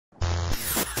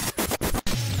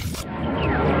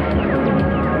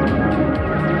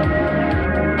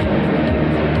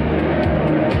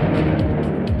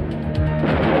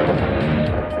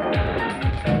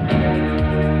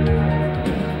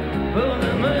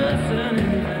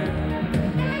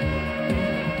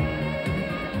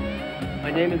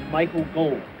My name is Michael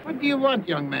Gold. What do you want,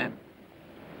 young man?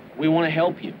 We want to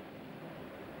help you.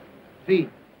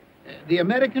 The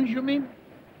Americans, you mean?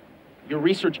 Your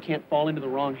research can't fall into the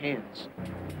wrong hands.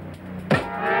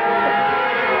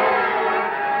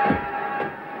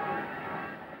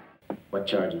 What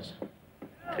charges?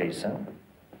 Treason,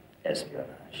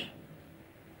 espionage.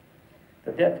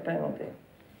 The death penalty.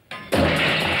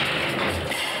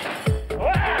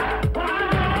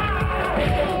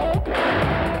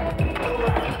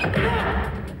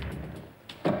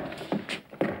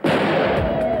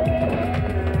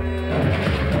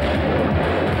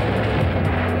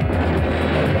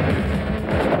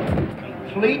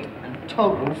 Complete and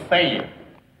total failure.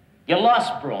 You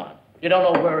lost Braun. You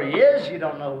don't know where he is. You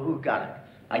don't know who got him.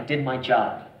 I did my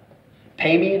job.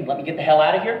 Pay me and let me get the hell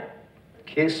out of here?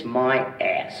 Kiss my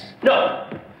ass. No!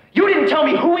 You didn't tell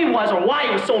me who he was or why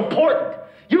he was so important.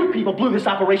 You people blew this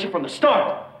operation from the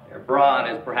start. Braun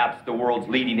is perhaps the world's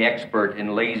leading expert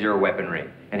in laser weaponry,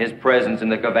 and his presence in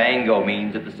the Kavango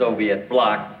means that the Soviet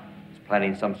bloc is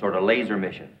planning some sort of laser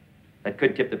mission that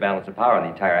could tip the balance of power on the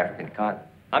entire African continent.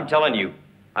 I'm telling you,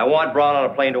 I want Braun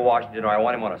on a plane to Washington, or I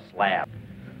want him on a slab.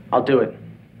 I'll do it.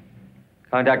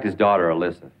 Contact his daughter,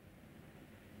 Alyssa.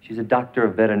 She's a doctor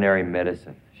of veterinary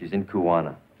medicine. She's in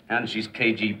Kuwana. And she's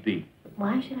KGB.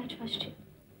 Why should I trust you?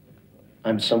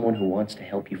 I'm someone who wants to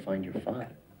help you find your father.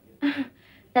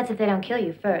 That's if they don't kill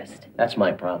you first. That's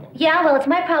my problem. Yeah, well, it's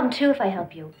my problem, too, if I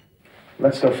help you.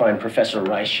 Let's go find Professor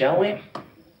Rice, shall we?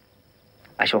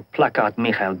 I shall pluck out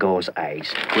Mikhail Go's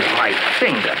eyes with my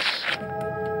fingers.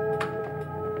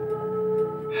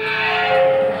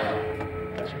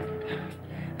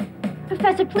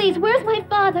 Professor, please, where's my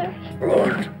father?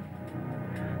 Lord,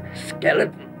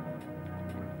 skeleton,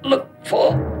 look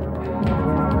for.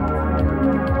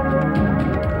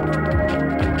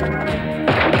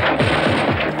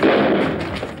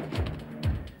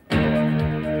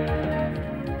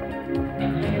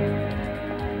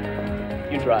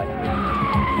 You drive.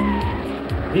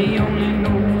 He only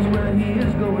knows where he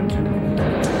is going to.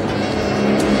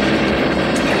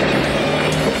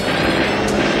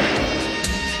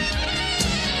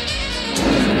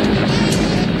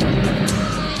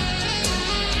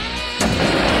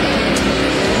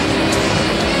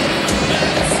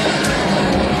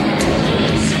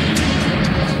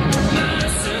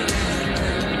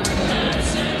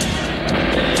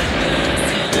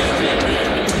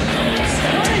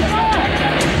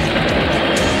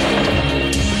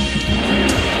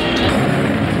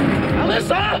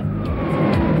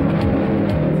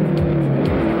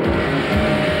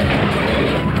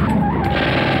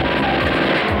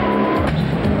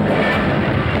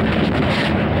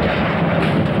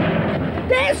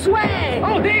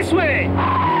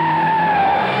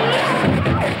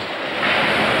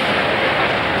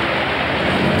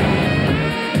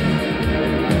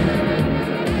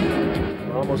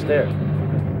 There.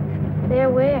 There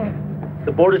where?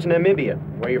 The border to Namibia,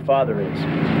 where your father is.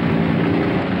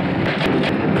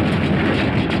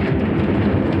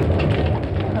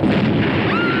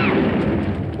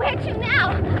 Where to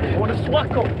now? I want to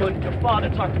Swako, but your father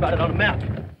talked about it on a map.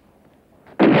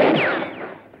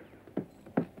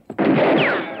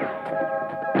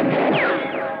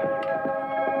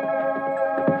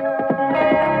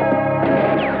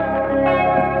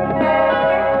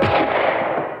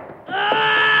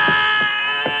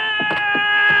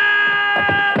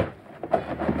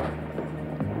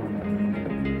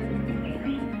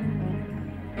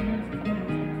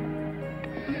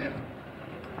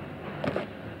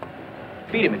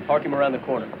 Beat him and park him around the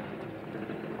corner.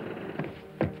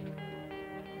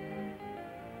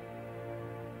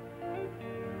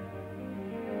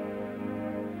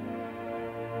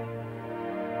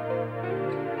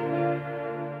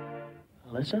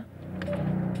 Alyssa?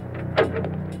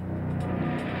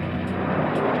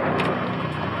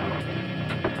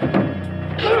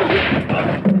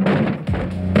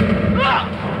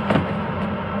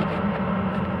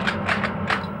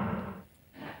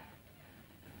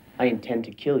 I intend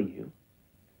to kill you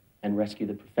and rescue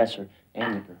the professor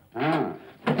and the girl.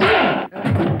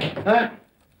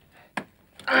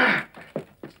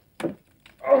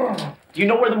 Do you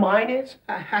know where the mine is?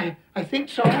 I think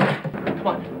so. Come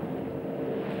on.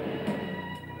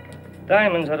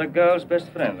 Diamonds are a girl's best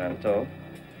friend, I'm told.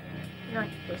 Not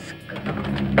this girl.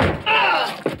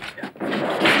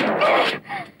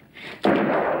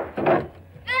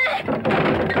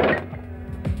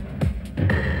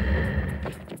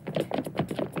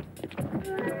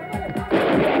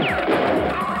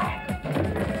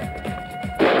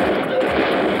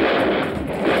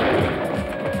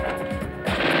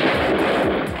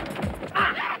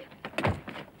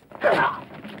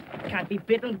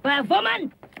 bitten by a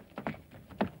woman.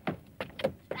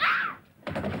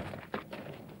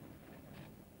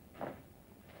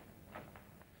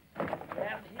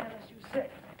 Down here, as you say.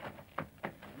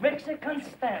 Mexican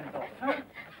standoff, huh?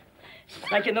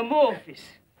 Like in the movies.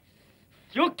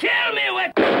 You kill me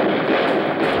with...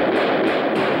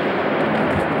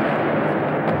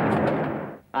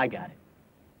 I got it.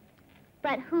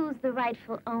 But who's the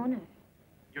rightful owner?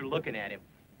 You're looking at him.